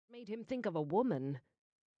made him think of a woman.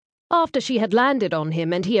 After she had landed on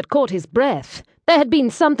him and he had caught his breath, there had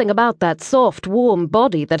been something about that soft, warm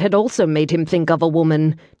body that had also made him think of a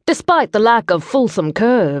woman, despite the lack of fulsome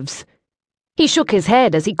curves. He shook his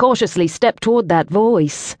head as he cautiously stepped toward that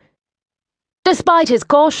voice. Despite his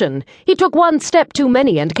caution, he took one step too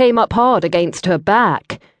many and came up hard against her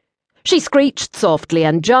back. She screeched softly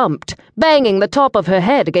and jumped, banging the top of her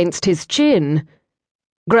head against his chin.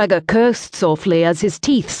 Gregor cursed softly as his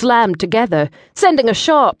teeth slammed together, sending a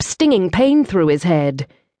sharp, stinging pain through his head.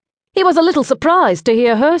 He was a little surprised to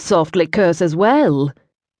hear her softly curse as well.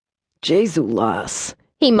 "Jesu, lass,"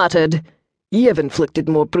 he muttered. "Ye have inflicted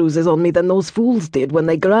more bruises on me than those fools did when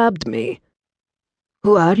they grabbed me."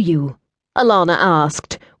 "Who are you?" Alana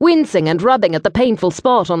asked, wincing and rubbing at the painful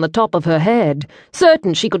spot on the top of her head,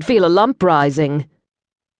 certain she could feel a lump rising.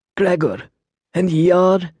 "Gregor. And ye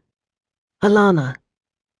are?" "Alana."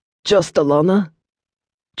 "Just Alana?"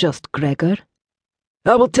 "Just Gregor."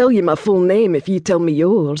 "I will tell you my full name if ye tell me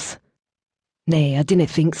yours." "Nay, I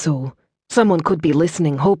didn't think so. Someone could be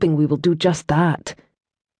listening, hoping we will do just that."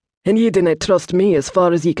 "And ye dinna trust me as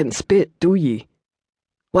far as ye can spit, do ye?"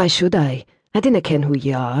 "Why should I? I dinna ken who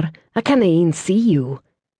ye are. I canna e'en see you."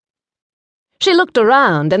 She looked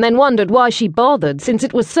around and then wondered why she bothered, since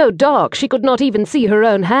it was so dark she could not even see her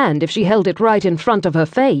own hand if she held it right in front of her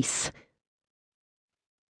face.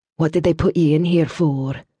 "What did they put ye in here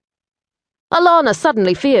for?" Alana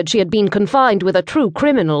suddenly feared she had been confined with a true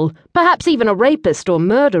criminal, perhaps even a rapist or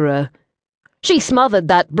murderer. She smothered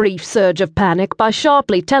that brief surge of panic by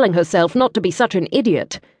sharply telling herself not to be such an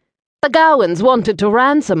idiot. The Gowans wanted to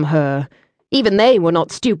ransom her. Even they were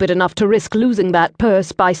not stupid enough to risk losing that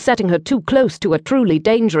purse by setting her too close to a truly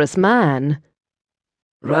dangerous man.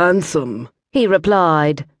 "Ransom," he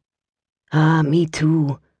replied. "Ah, me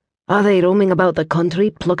too. Are they roaming about the country,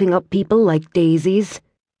 plucking up people like daisies?"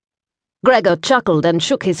 Gregor chuckled and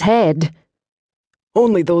shook his head.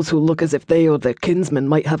 "Only those who look as if they or their kinsmen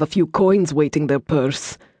might have a few coins waiting their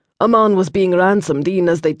purse. A man was being ransomed e'en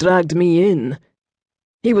as they dragged me in.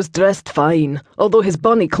 He was dressed fine, although his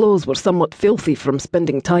bonny clothes were somewhat filthy from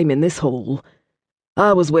spending time in this hole.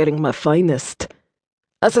 I was wearing my finest.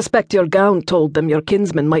 I suspect your gown told them your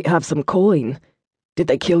kinsmen might have some coin. Did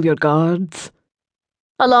they kill your guards?"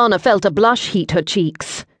 Alana felt a blush heat her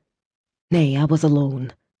cheeks. "Nay, I was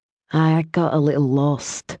alone. I got a little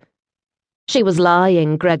lost." She was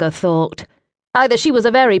lying, Gregor thought. Either she was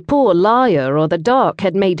a very poor liar, or the dark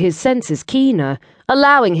had made his senses keener,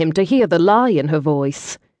 allowing him to hear the lie in her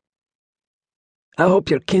voice. "I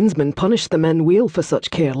hope your kinsmen punish the men weel for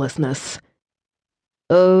such carelessness."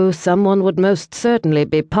 Oh, someone would most certainly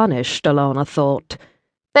be punished, Alana thought.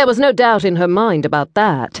 There was no doubt in her mind about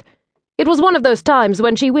that. It was one of those times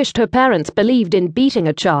when she wished her parents believed in beating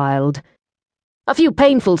a child. A few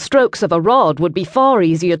painful strokes of a rod would be far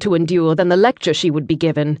easier to endure than the lecture she would be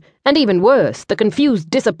given, and even worse, the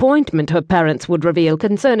confused disappointment her parents would reveal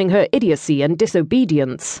concerning her idiocy and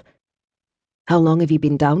disobedience. "How long have you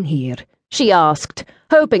been down here?" she asked,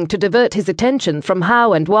 hoping to divert his attention from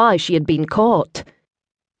how and why she had been caught.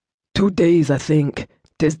 2 days, I think.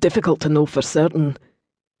 'Tis difficult to know for certain.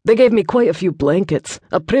 They gave me quite a few blankets,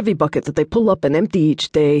 a privy bucket that they pull up and empty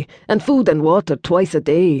each day, and food and water twice a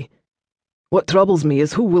day. What troubles me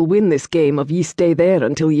is who will win this game of ye stay there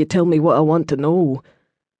until ye tell me what I want to know.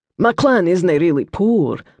 My clan isna really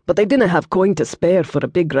poor, but they dinna have coin to spare for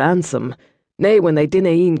a big ransom, nay when they dinna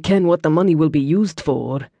e'en ken what the money will be used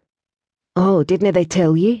for." "Oh, didna they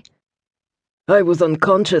tell ye?" "I was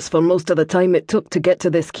unconscious for most of the time it took to get to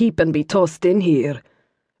this keep and be tossed in here.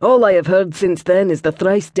 All I have heard since then is the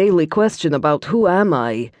thrice daily question about who am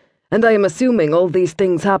I, and I am assuming all these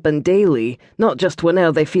things happen daily, not just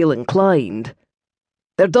whene'er they feel inclined.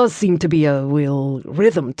 There does seem to be a,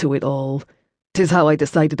 rhythm to it all. 'Tis how I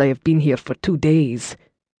decided I have been here for 2 days.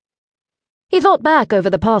 He thought back over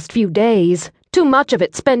the past few days, too much of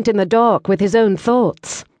it spent in the dark with his own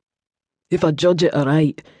thoughts. If I judge it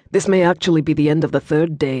aright, this may actually be the end of the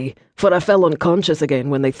 3rd day, for I fell unconscious again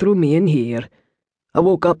when they threw me in here. I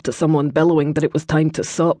woke up to someone bellowing that it was time to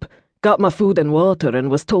sup, got my food and water, and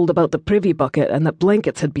was told about the privy bucket and that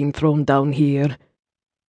blankets had been thrown down here.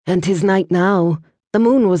 "And 'tis night now. The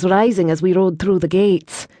moon was rising as we rode through the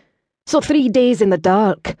gates. So 3 days in the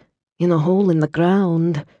dark, in a hole in the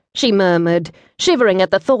ground," she murmured, shivering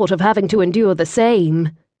at the thought of having to endure the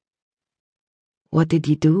same. "What did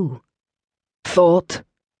ye do?" "Thought."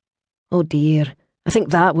 "Oh dear, I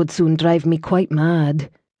think that would soon drive me quite mad."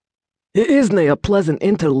 "It isna a pleasant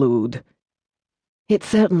interlude." "It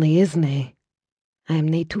certainly isna. I am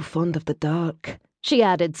nae too fond of the dark," she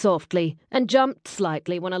added softly, and jumped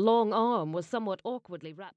slightly when a long arm was somewhat awkwardly wrapped